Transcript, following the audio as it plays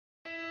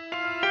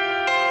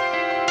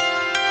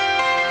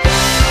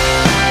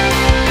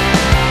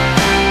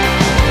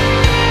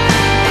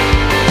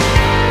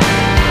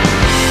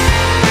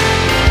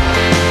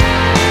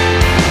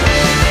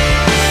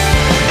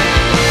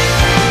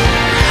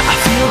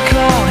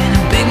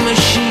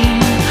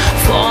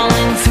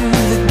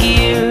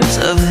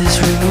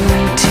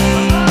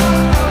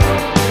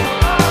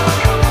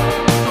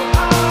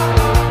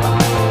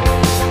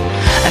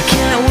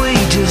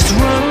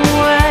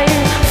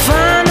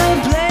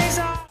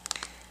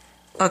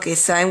Okay,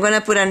 so I'm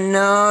gonna put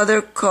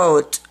another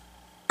coat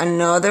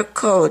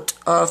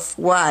of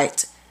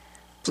white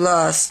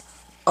plus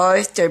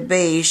oyster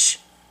beige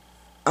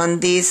on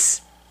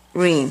this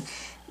ring.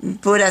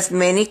 Put as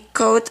many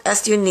coats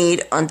as you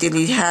need until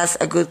it has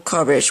a good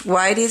coverage.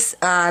 White is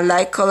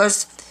light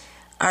colors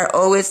are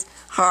always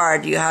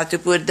hard. You have to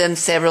put them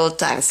several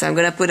times. So I'm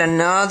gonna put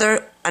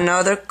another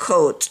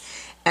coat,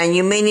 and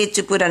you may need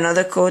to put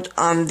another coat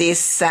on this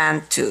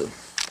sand too.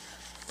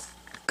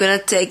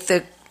 Gonna take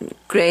the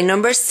gray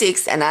number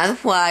 6 and add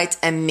white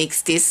and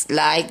mix this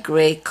light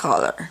gray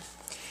color.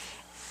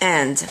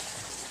 And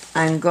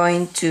I'm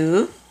going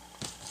to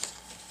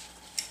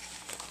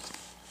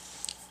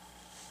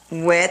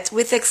wet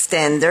with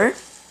extender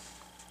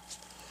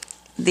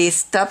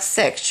this top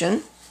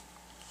section.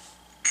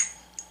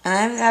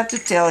 And I have to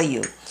tell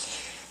you,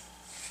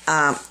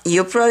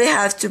 you probably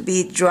have to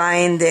be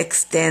drying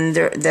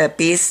the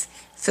piece,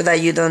 so that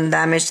you don't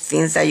damage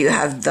things that you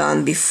have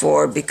done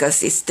before,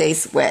 because it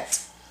stays wet.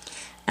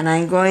 And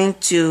I'm going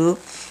to,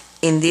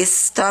 in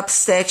this top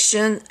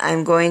section,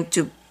 I'm going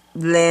to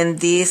blend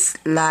this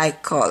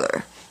light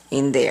color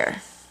in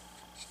there.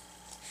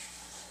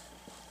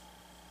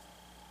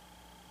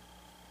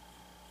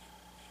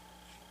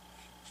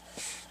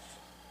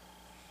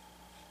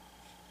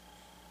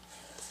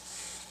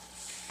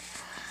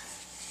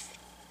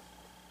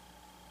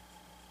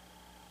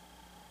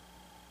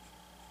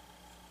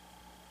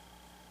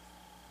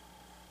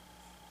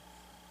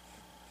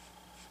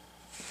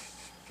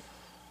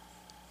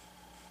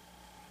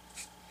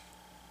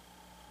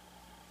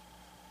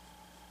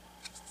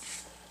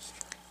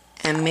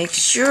 And make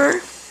sure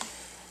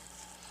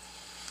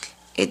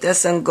it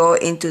doesn't go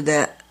into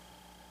the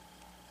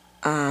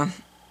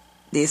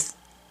this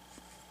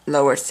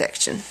lower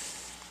section.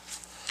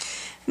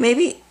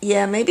 Maybe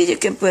you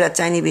can put a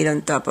tiny bit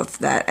on top of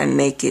that and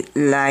make it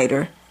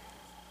lighter,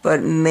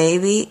 but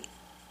maybe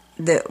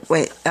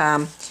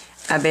a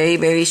very,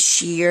 very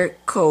sheer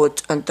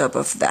coat on top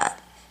of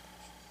that.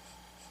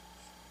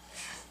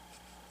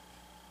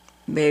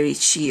 Very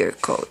sheer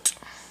coat.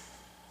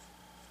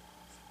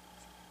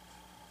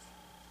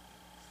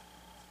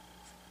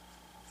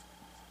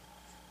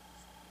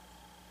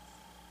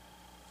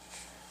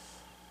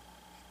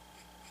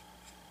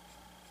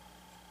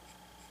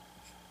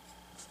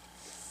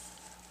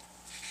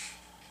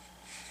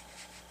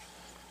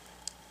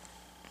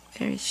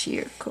 Very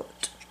sheer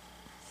coat.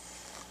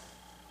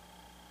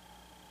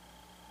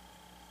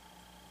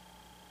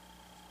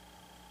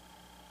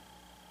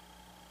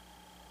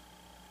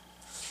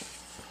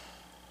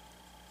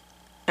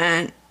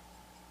 And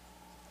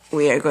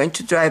we are going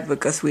to dry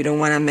because we don't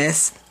want to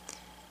mess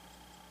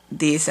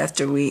this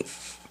after we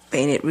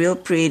paint it real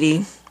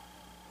pretty.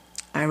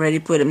 I already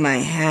put in my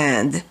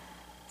hand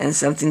and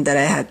something that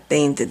I had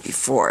painted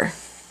before.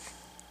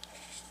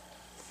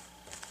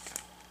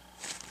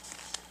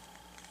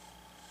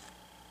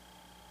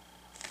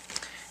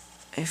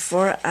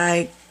 Before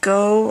I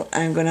go,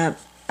 I'm gonna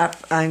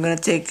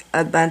take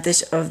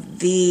advantage of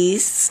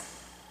these.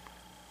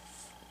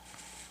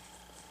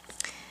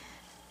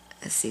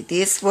 Let's see,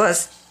 this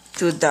was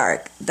too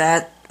dark.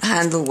 That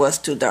handle was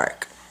too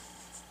dark.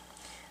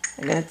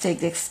 I'm gonna take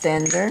the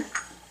extender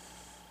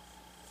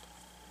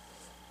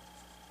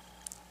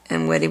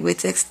and wet it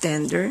with the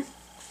extender.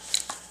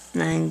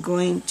 And I'm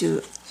going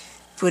to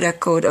put a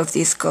coat of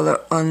this color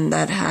on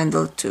that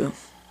handle too,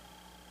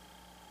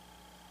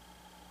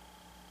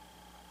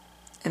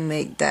 and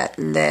make that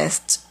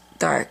less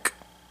dark.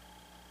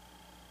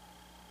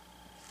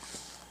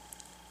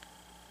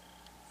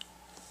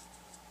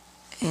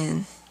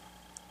 And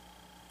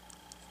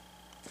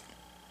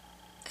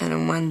I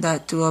don't want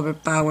that to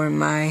overpower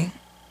my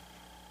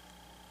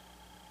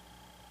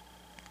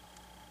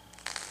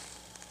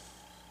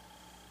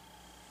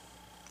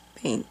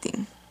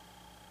painting.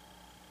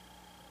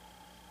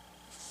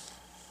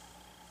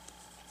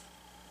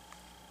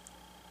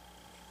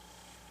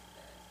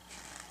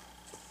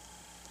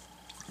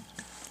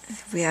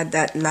 If we add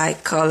that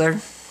light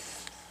color,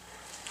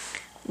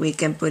 we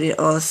can put it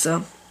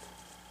also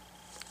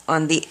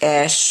on the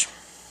edge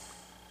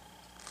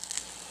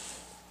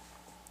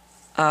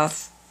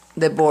of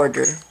the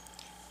border.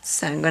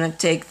 So I'm gonna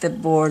take the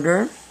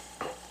border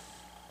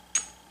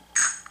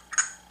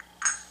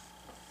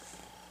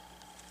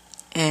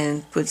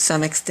and put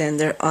some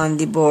extender on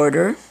the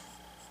border.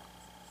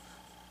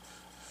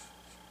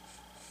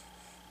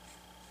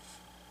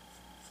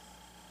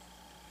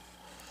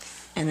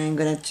 And I'm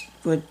gonna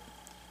put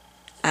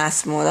a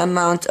small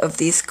amount of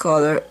this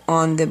color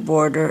on the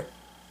border,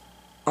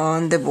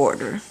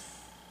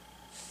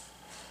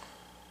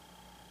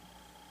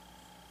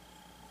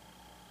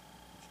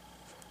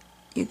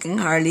 You can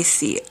hardly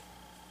see it.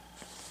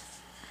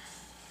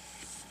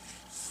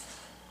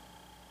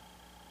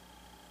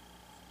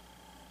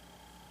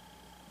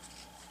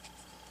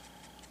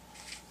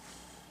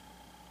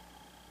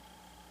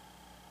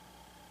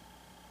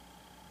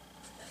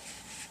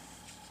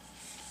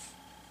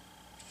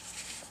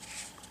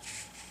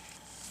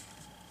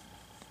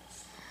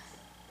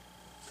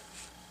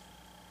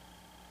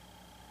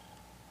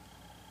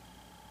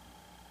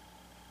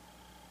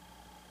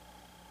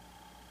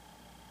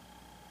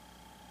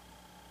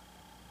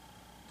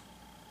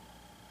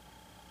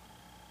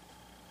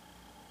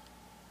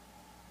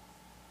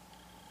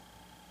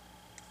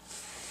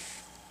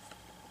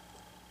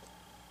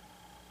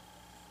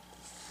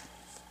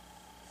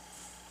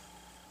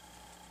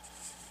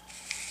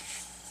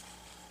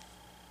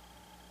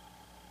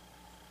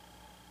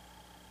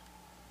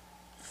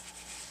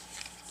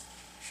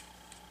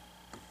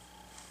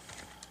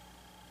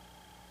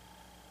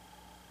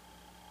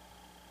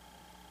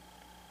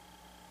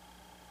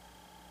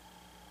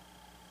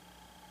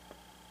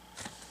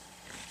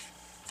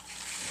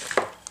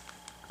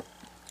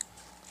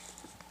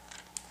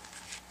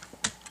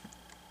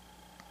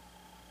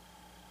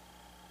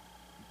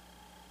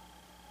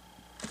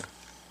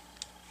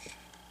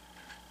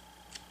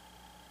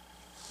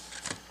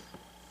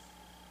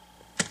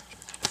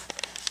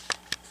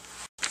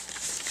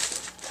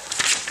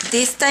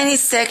 this tiny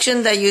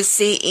section that you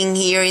see in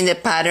here in the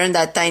pattern,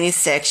 that tiny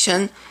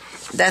section,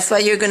 that's why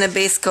you're going to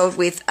base coat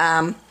with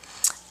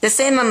the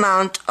same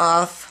amount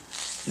of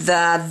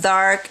the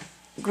dark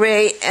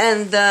gray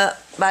and the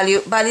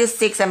value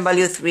 6 and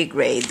value 3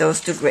 gray, those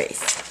two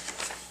grays.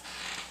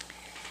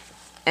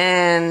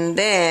 And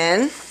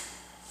then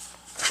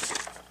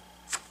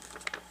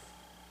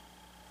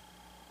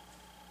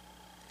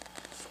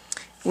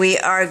we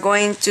are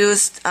going to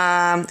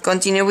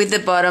continue with the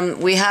bottom.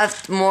 We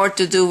have more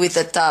to do with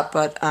the top,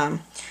 but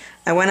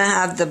I want to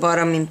have the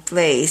bottom in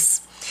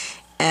place.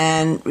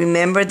 And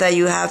remember that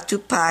you have 2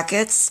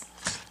 pockets,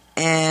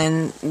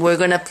 and we're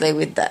going to play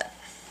with that.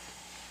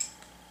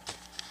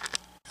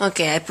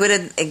 Okay, I put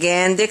it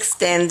again, the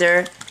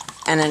extender,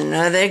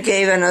 and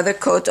gave another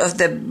coat of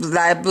the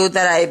light blue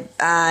that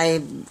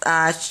I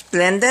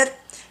blended,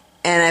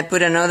 and I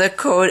put another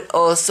coat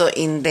also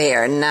in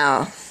there.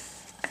 Now,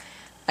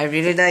 I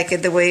really like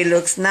it the way it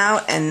looks now,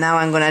 and now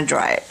I'm gonna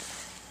dry it.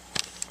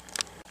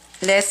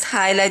 Let's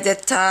highlight the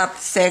top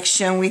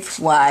section with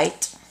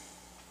white.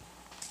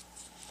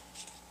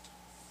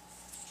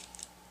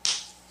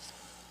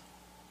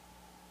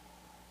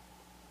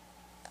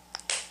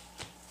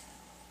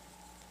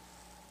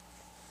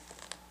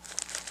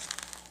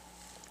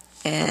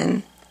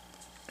 And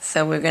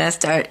so we're gonna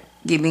start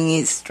giving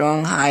it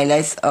strong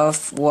highlights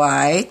of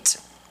white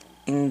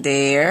in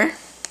there,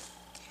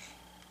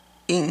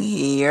 in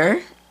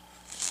here,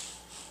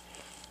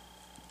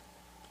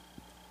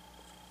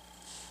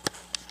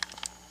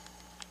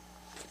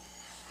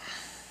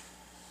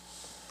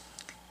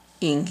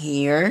 in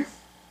here,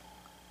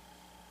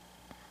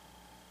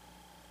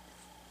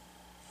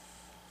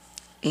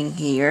 in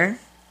here,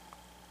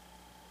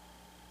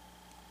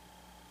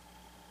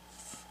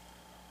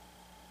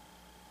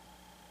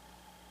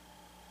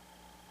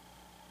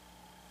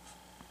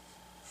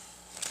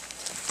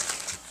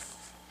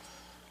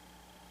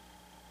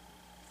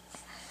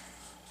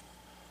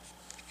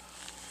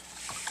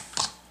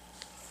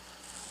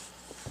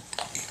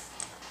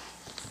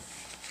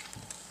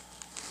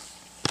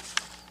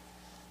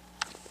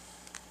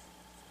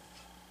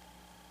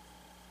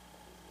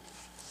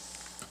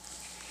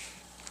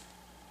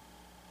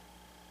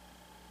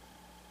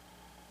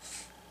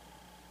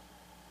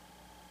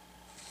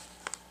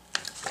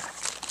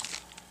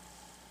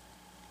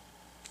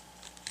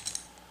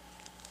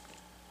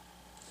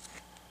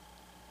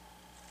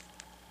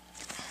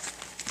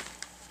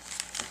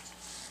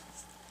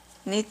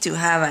 need to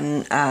have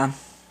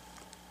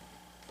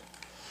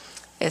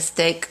a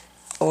steak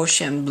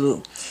ocean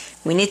blue.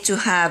 We need to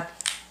have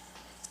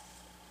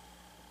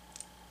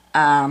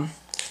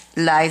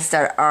lights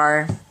that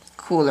are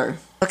cooler.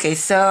 Okay,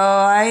 so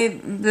I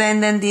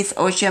blended this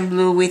ocean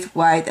blue with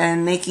white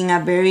and making a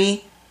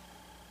very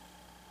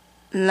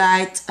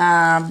light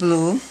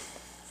blue,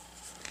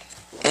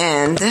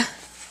 and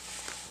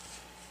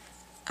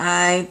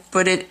I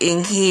put it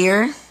in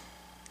here.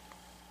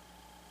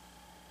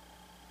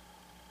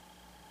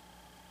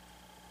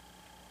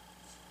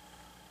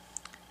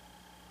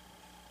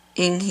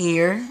 In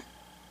here,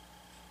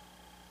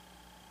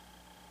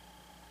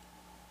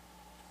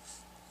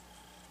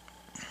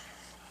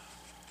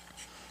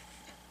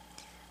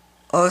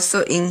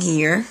 also in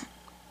here,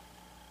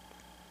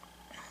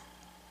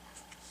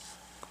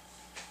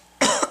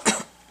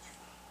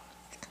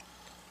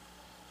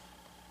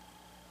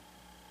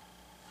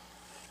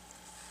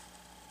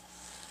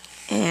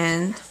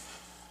 and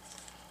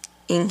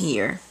in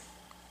here.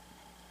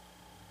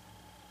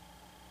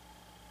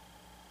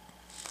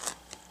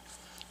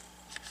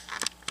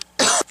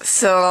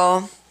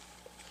 So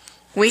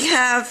we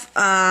have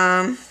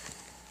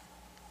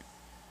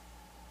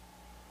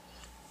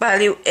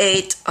value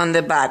 8 on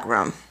the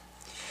background.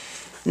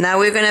 Now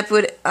we're gonna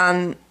put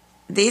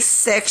these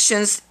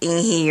sections in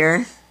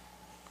here.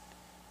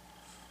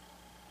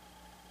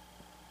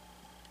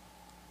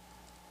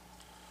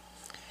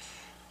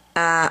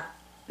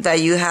 That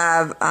you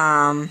have,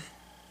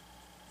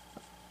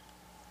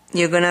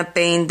 you're gonna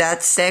paint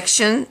that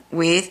section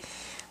with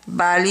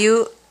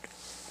value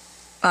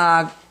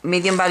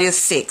medium value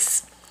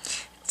 6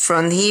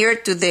 from here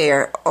to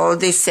there, all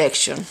this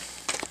section.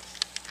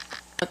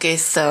 Okay,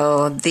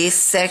 so these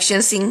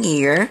sections in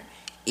here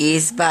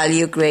is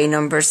value gray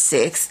number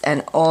 6,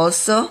 and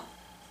also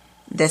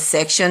the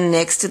section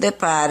next to the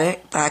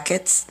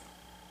packets,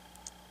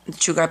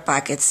 sugar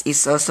packets,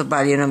 is also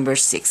value number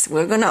 6.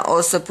 We're gonna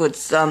also put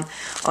some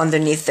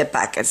underneath the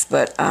packets,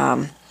 but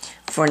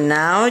for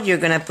now you're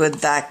gonna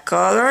put that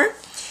color,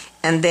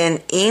 and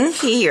then in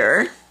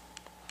here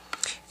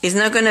it's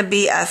not gonna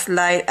be as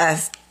light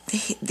as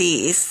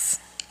this.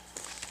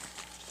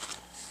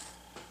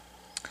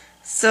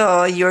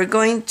 So you're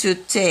going to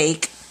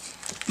take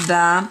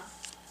the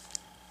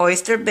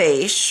oyster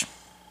beige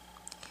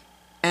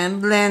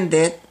and blend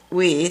it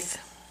with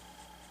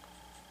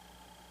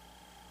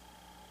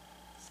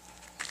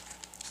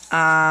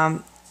gray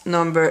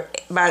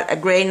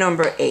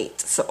number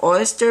 8. So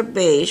oyster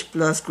beige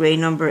plus gray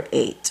number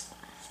 8,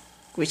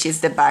 which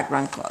is the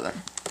background color.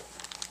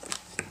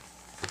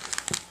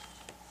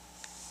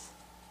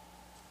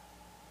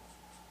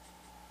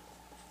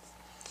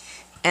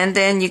 and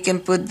then you can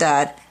put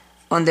that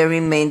on the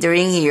remainder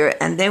in here,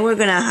 and then we're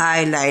gonna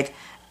highlight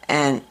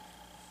and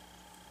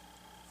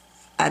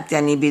add a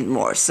little bit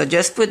more. So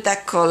just put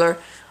that color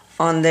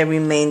on the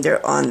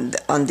remainder on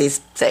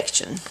this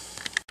section.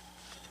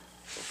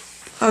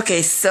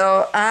 Okay,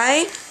 so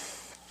I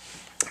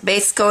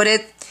base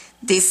coated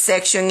this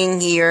section in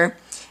here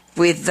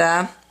with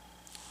the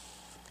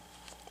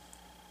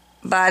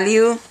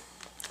value,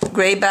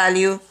 gray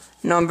value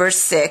number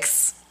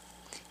 6,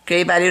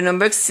 gray value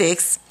number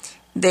 6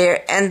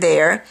 there and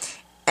there,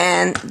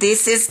 and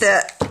this is the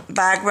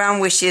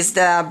background, which is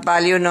the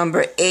value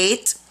number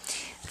 8.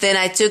 Then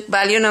I took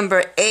value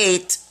number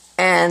 8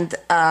 and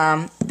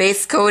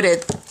base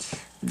coated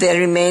the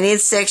remaining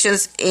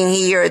sections in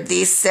here,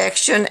 this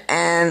section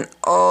and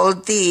all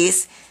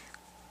these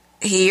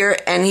here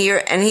and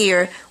here and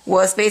here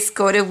was base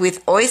coated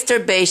with oyster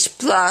beige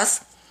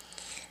plus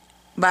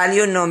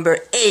value number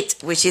 8,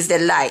 which is the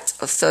light.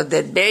 So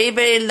the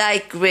very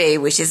light gray,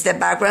 which is the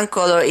background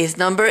color, is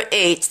number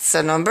 8.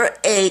 So number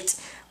 8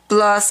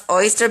 plus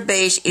oyster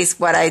beige is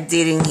what I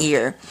did in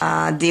here.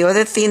 The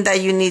other thing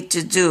that you need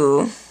to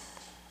do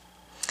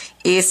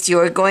is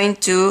you're going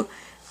to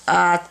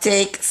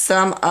take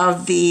some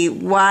of the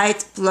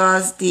white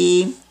plus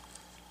the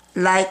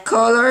light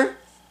color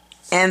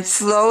and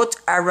float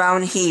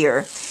around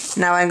here.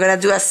 Now I'm gonna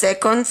do a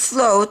second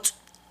float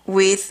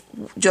with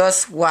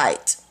just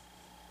white.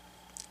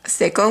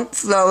 Second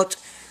float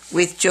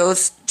with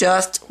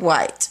just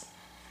white.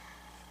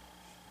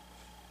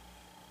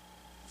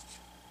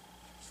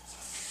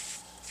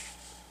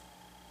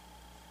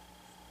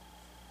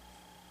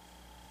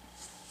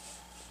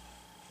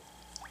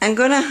 I'm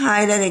gonna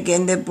highlight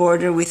again the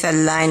border with a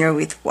liner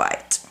with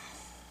white.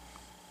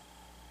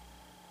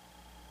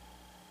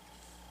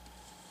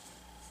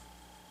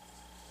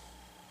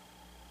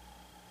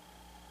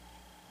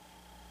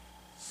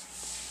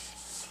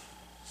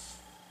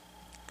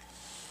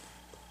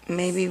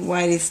 Maybe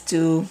white is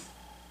too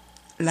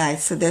light,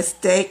 so let's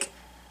take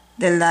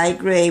the light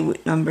gray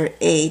with number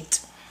 8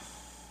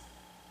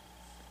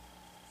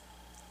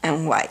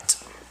 and white.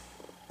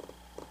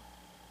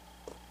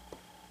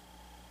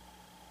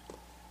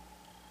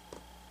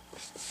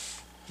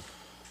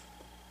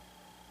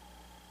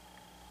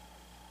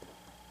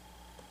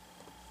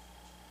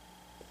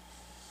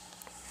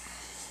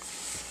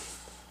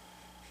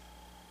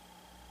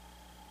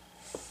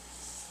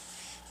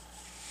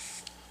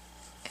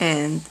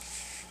 And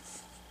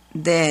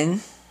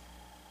then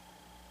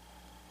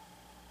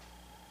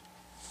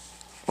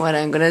what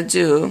I'm gonna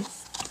do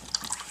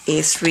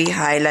is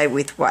re-highlight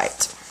with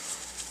white.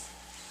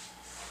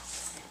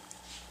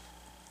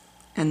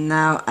 And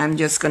now I'm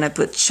just gonna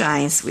put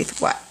shines with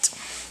white.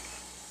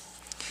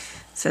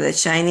 So the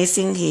shine is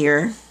in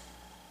here.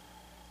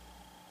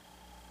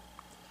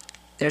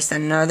 There's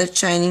another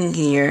shine in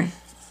here.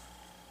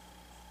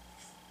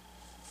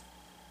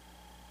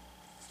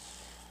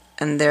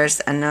 And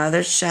there's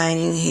another shine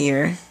in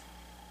here.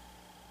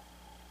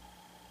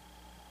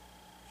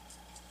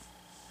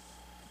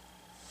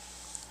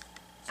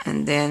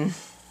 And then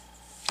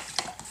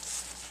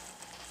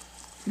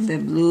the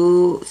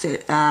blue,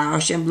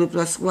 ocean blue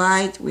plus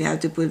white, we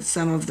have to put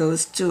some of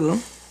those too.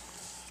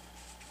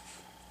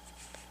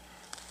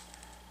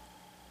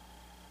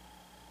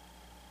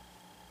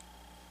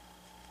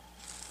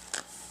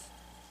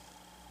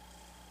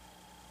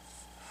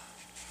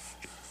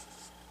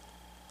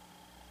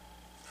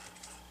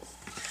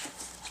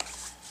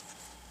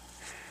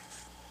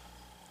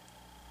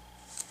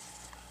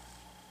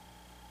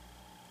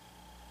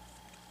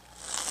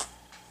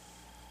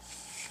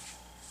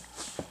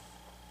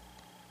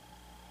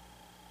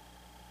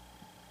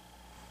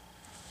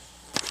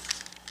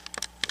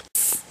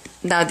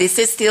 Now this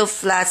is still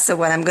flat, so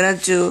what I'm gonna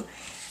do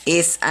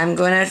is I'm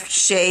gonna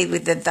shade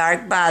with the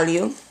dark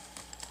value.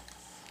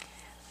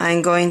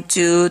 I'm going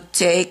to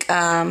take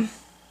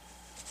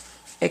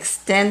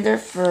extender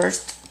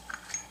first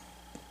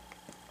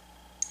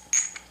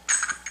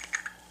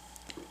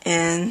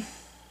and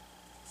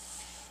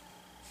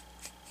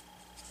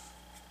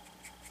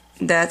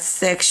that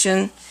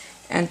section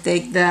and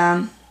take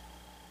the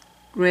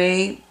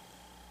gray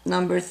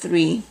number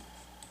 3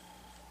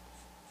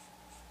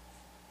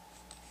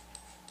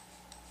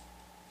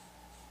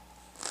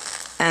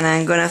 and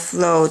I'm gonna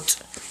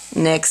float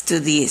next to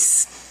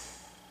this.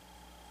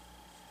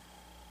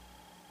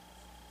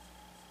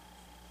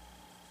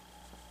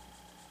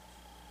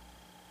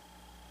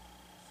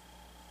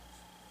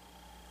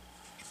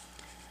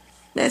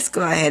 Let's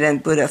go ahead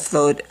and put a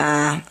float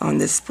on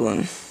the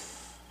spoon.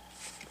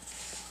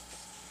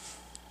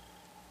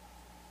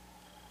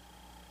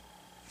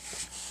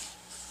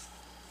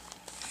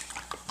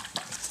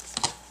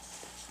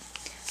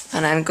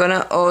 And I'm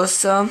gonna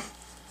also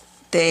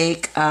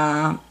take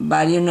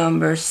value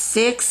number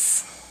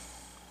 6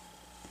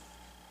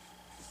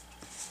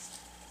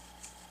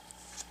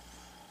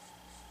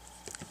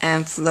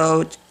 and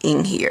float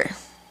in here.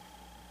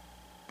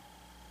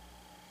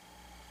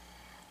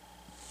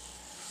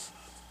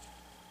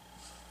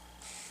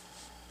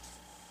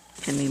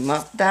 Let me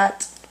mop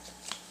that.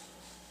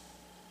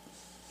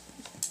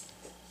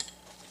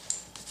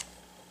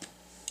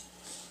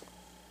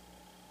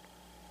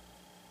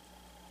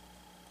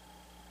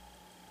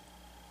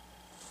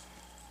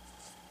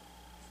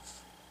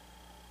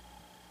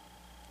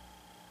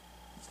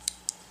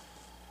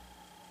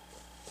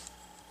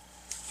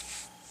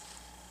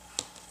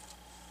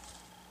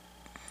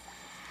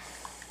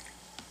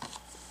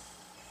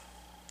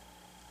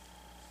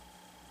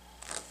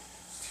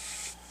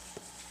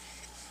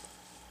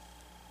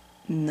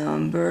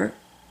 number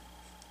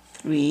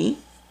 3,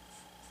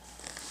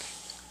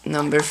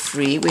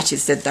 which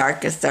is the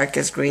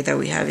darkest gray that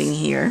we have in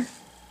here.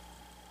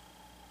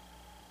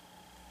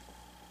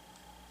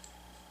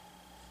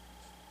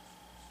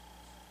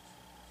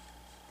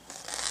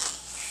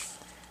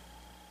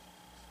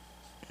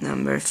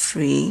 Number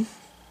 3.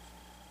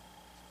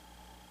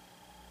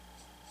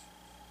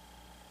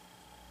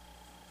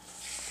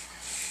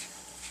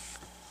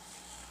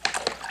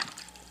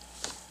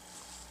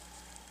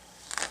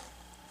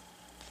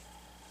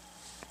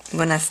 I'm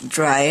gonna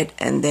dry it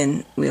and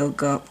then we'll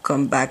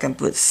come back and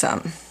put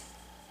some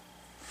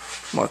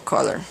more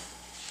color.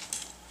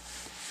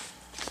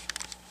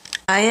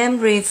 I am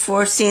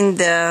reinforcing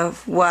the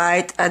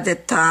white at the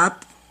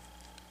top.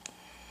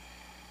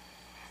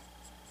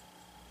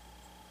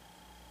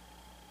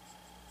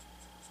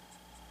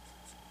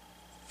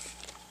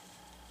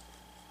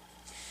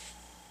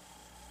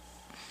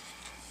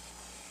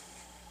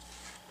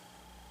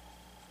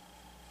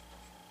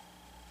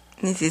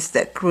 This is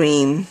the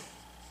cream.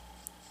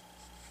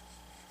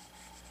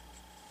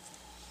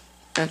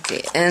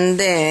 Okay, and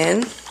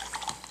then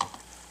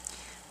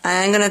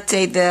I'm gonna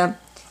take the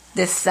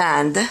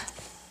sand.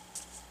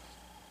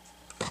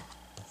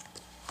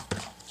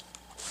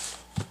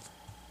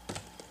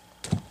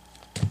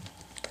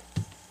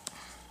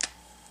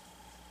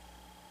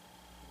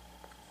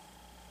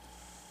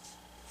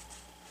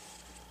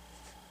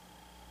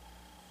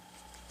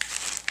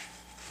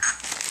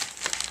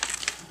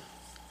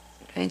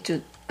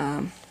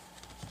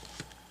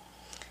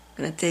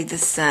 Gonna take the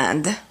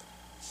sand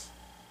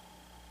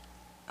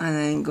and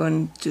I'm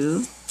going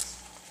to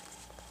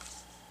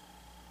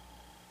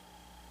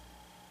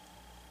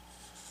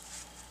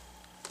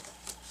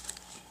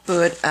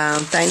put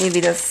a tiny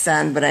bit of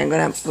sand, but I'm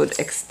gonna put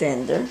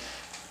extender.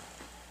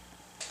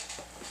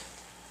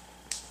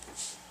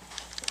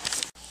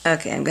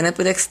 Okay, I'm gonna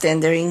put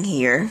extender in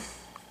here,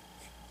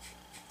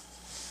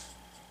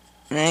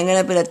 and I'm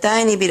gonna put a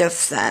tiny bit of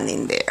sand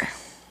in there.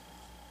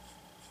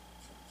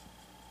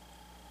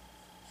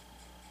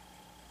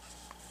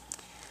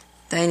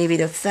 Tiny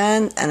bit of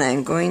sand, and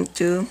I'm going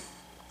to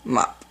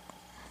mop.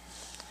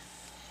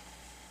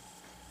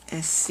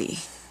 Let's see.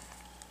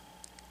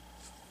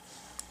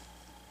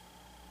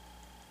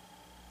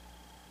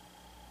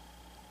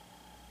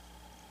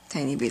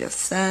 Tiny bit of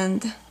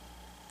sand.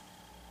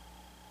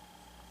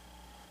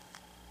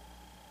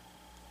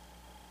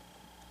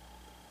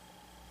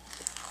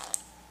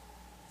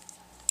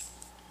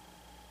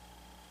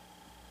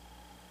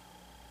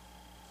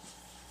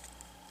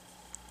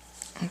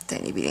 A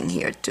tiny bit in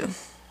here too.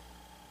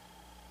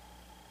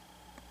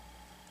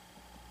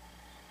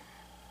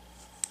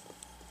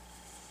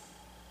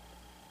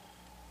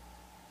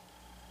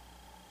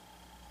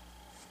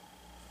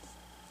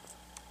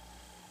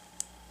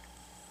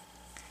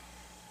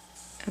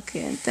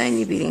 Okay, and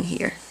tiny bit in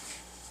here.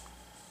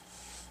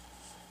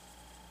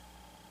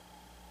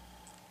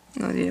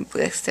 No, I didn't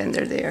put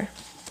extender there.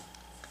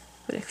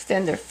 Put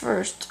extender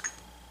first.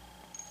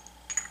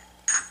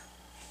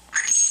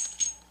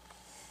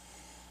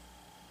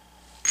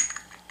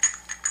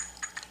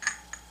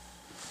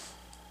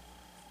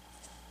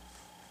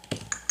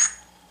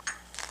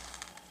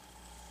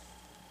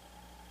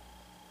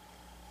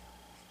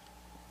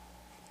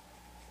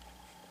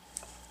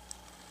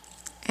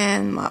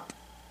 And mop.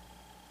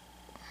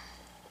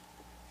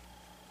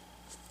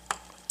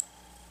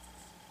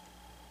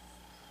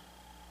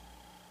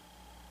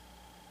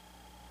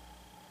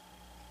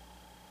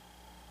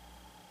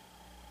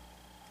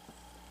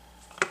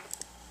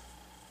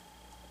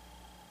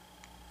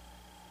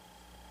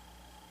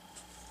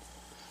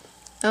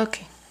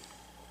 Okay,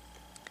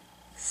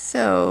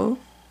 so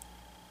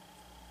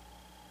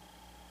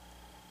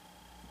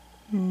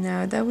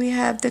now that we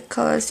have the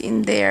colors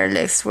in there,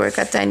 let's work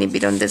a tiny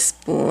bit on the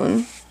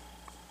spoon.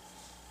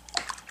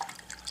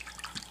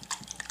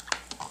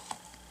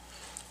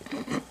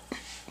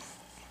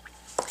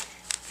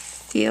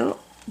 Still,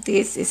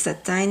 this is a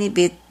tiny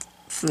bit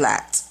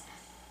flat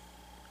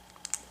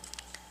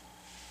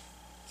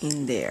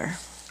in there.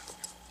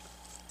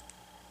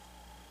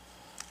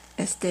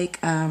 Let's take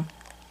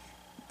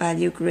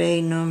value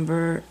gray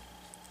number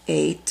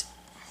 8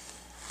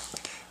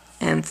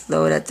 and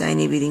float a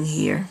tiny bit in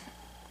here,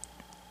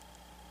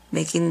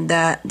 making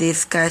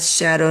this cast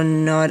shadow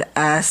not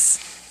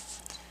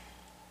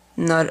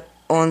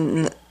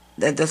on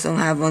that doesn't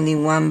have only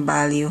one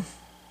value,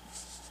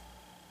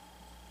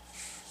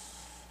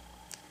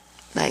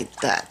 like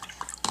that.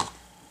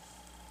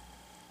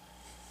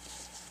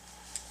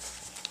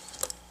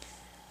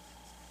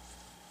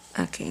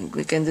 Okay,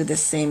 we can do the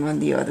same on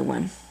the other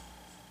one.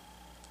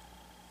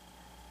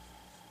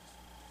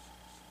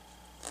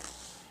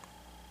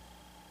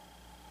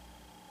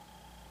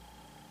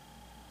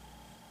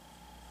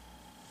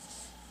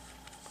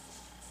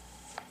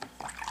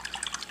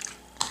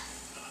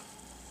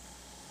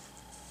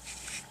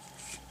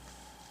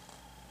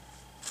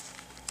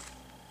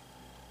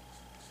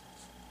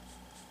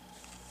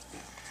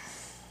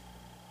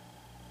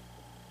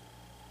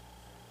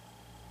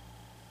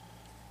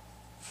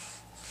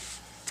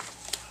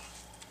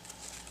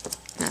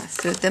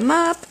 put them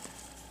up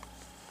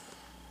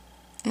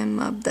and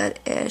mop that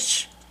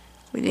edge.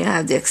 We didn't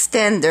have the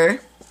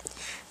extender,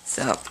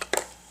 so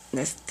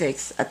let's take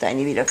a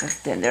tiny bit of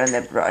extender on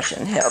the brush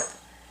and help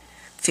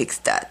fix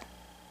that.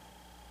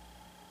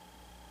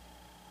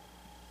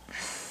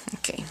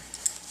 Okay.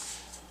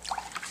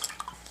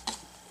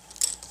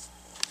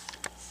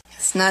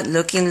 It's not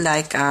looking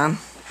like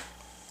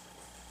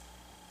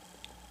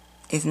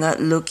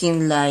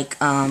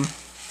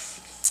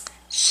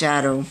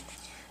shadow.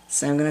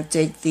 So I'm gonna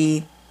take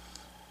the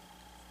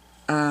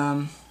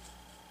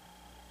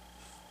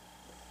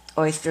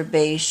oyster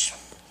beige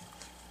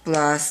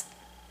plus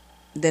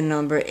the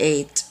number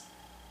 8.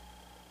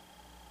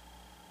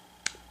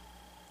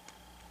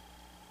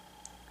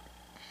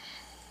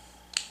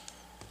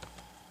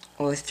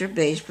 Oyster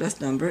beige plus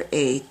number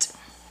 8,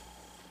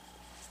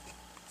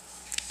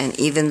 and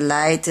even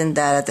lighten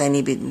that a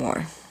tiny bit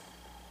more.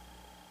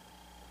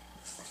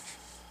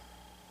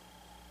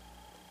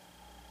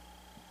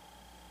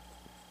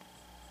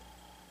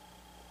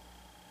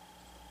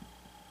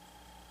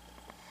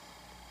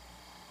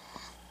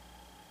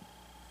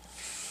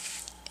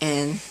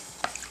 And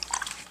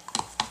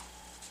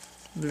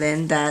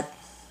blend that.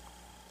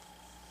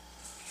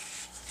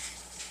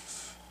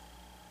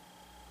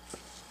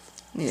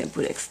 Need to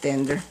put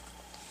extender.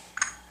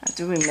 I have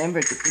to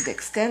remember to put the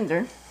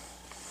extender,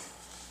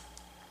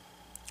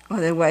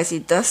 otherwise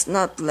it does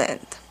not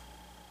blend.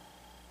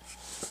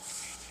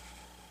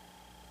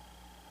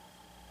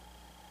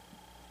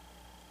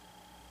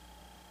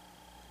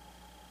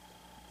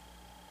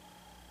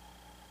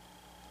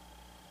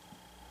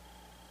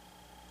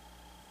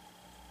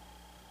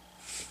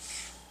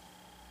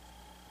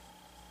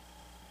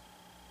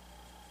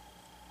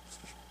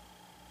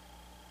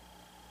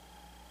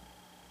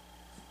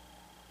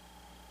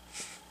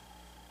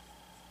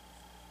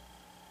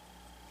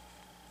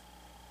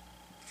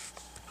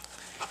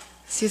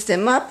 Use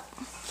them up.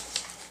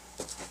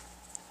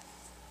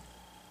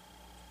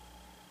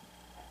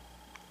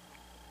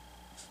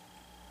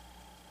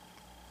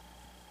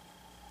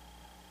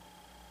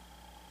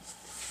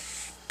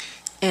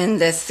 And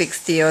let's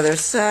fix the other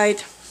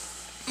side.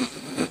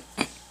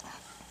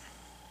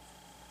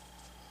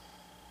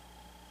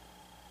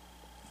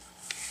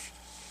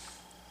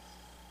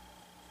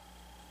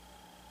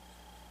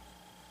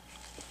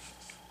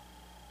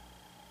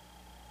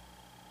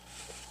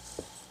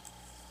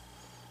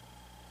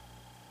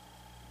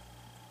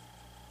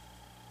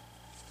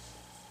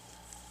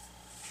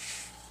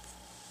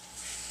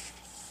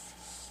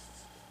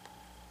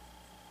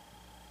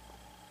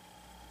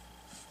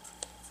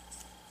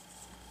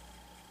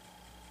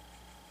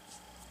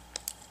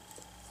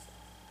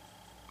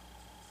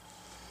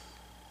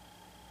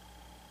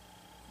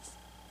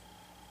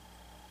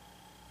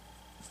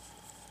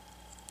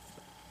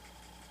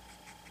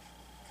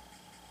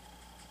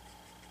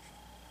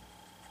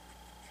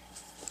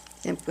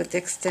 And put the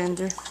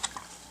extender.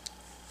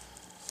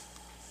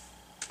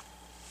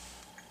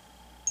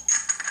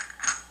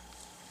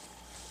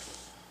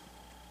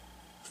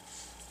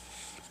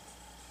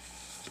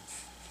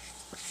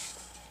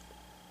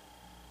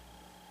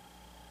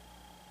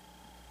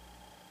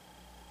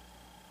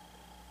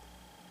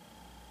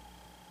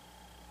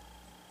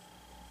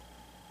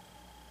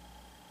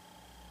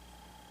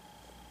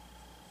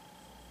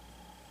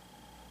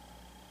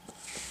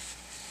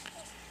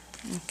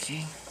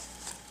 Okay.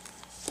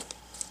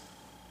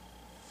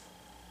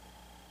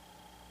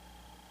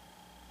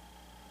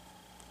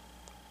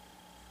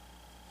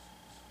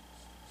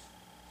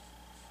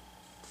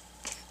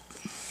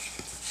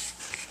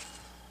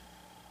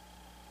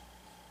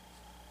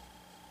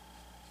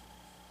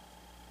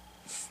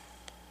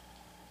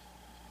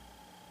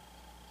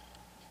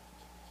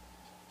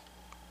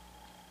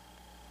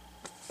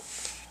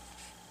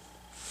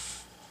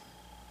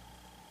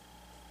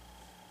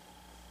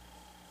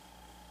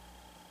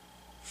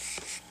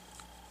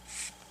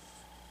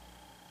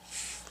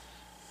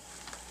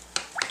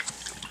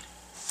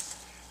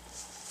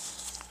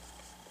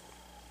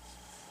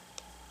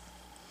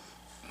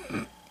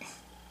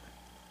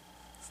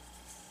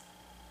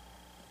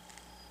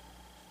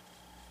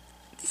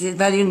 This is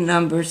value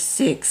number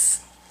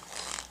 6,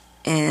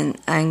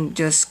 and I'm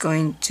just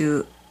going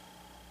to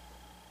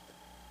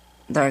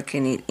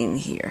darken it in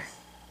here.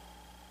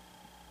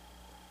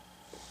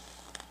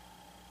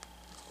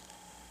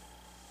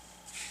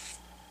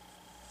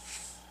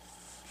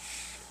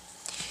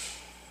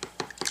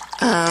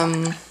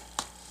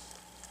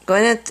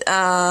 Going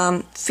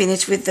to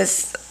finish with the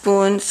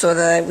spoon so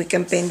that we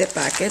can paint the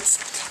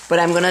packets, but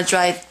I'm going to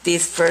dry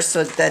this first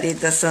so that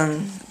it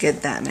doesn't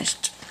get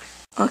damaged.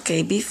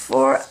 Okay,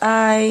 before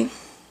I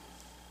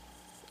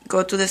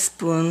go to the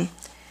spoon,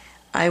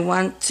 I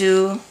want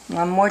to,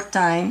 one more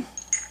time,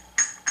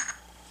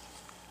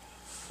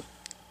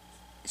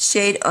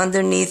 shade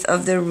underneath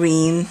of the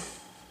rim.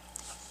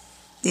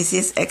 This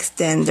is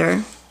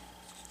extender,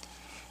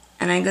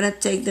 and I'm going to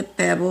take the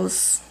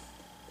pebbles.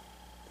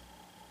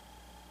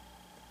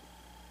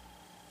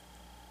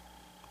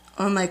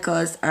 All my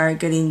colors are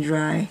getting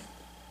dry.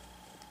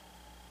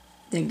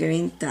 They're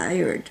getting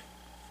tired.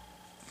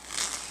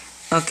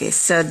 Okay,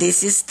 so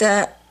this is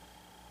that,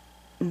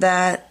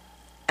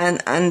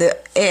 and on the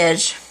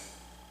edge,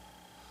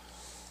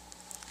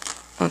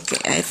 okay,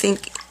 I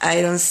think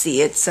I don't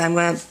see it, so I'm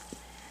gonna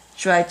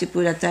try to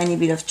put a tiny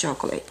bit of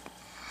chocolate.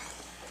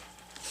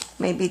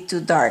 Maybe too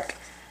dark,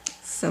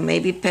 so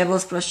maybe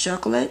pebbles plus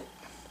chocolate.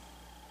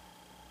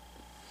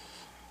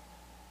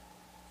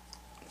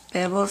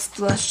 Pebbles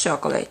plus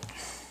chocolate.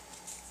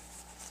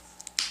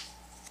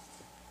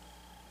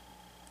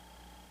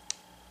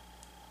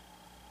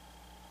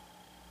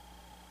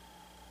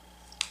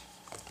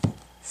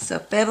 So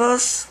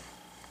pebbles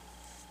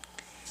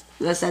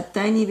plus a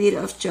tiny bit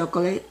of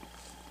chocolate,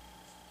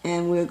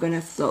 and we're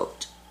gonna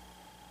float.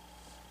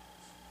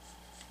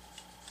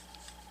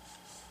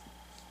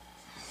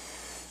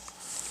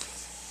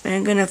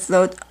 We're gonna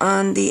float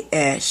on the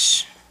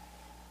edge.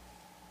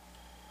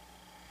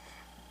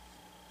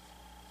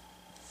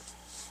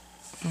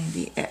 On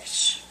the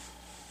edge.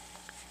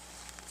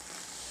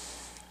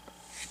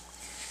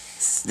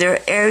 There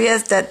are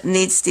areas that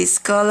needs this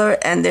color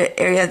and there are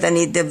areas that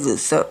need the blue.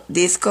 So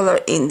this color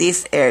in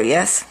these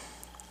areas,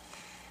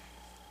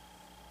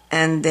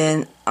 and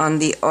then on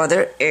the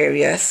other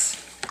areas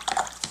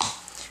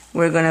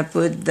we're gonna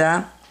put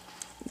the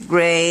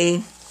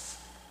gray.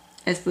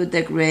 Let's put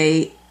the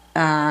gray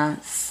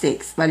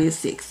 6, value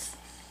 6.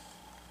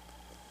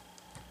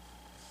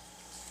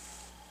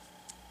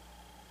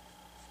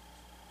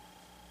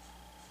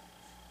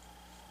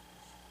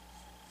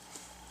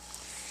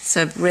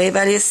 So gray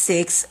value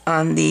 6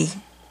 on the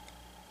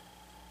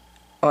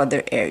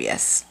other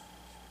areas.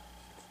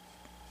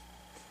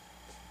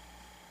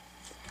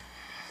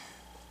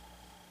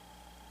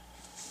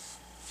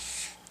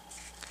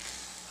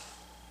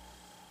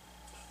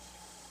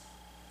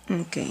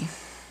 Okay.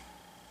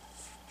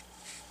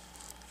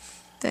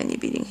 Tiny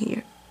bit in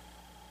here.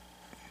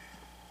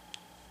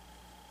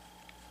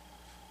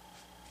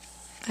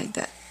 Like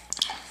that.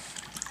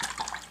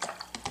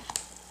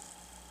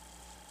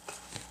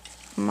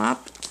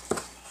 Mop.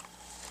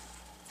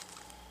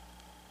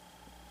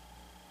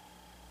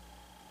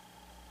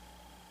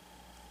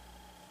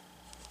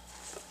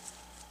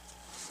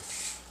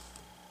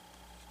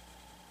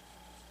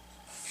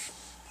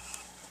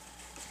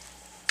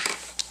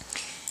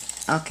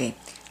 Okay,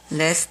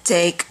 let's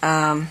take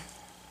the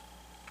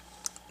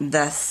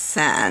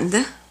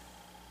sand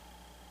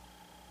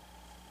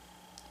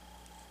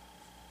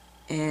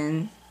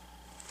and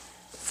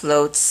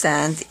float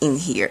sand in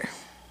here.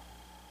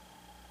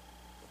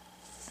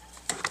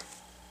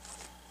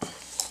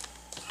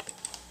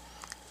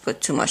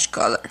 Put too much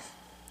color,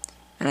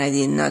 and I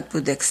did not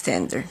put the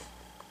extender.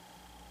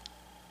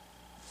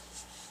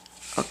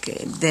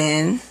 Okay,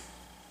 then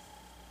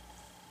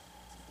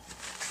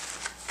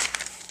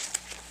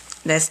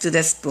let's do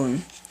the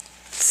spoon.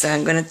 So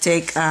I'm gonna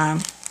take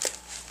that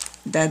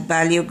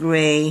value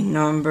gray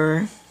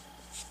number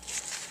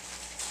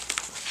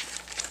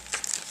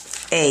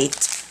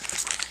 8.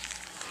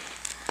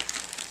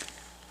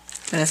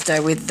 I'm gonna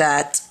start with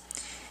that,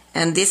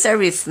 and these are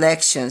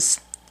reflections.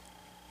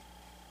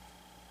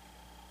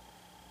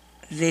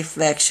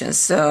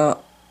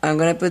 So I'm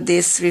gonna put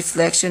this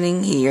reflection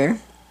in here.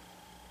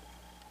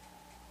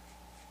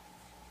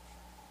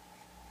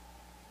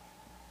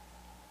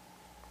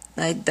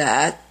 Like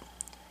that.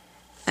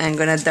 I'm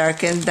gonna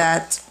darken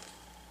that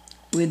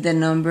with the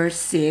number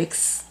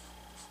 6.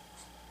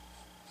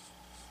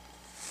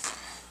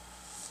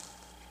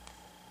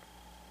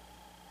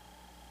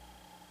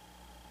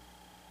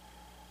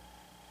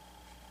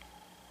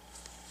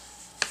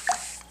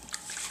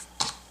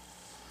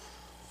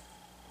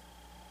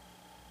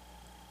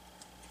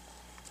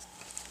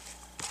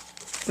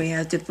 We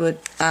have to put,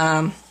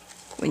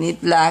 we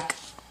need black.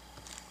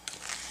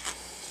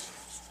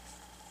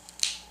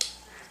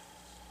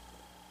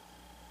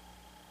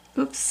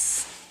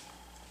 Oops,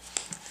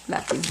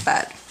 black is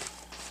bad.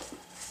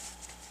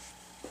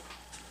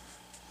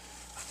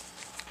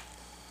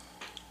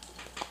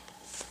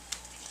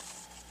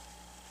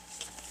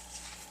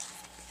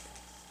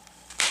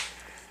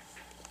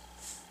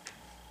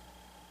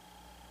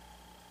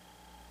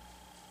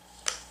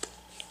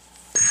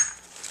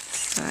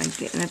 So I'm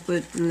gonna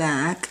put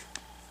black,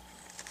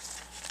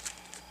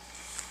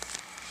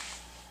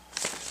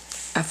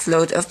 a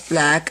float of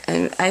black,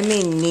 and I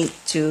may need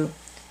to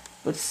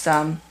put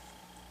some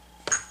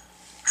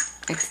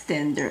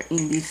extender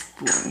in this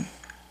spoon.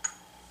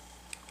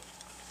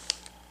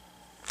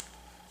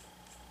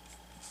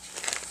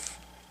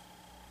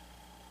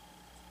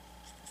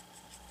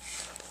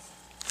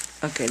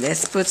 Okay,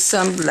 let's put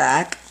some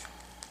black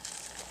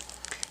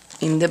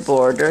in the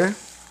border.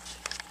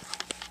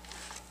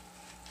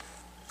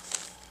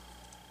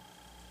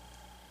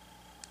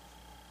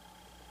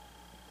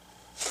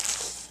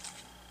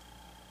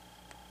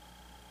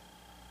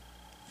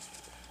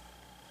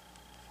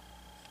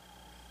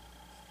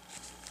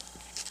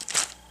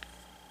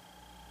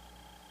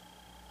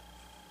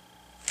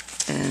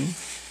 And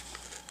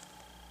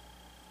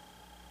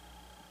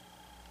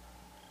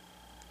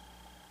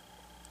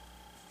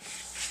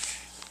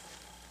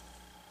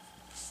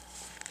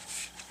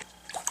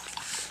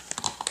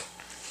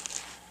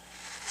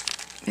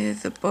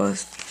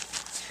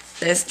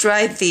Let's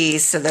try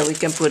this so that we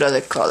can put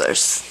other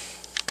colors.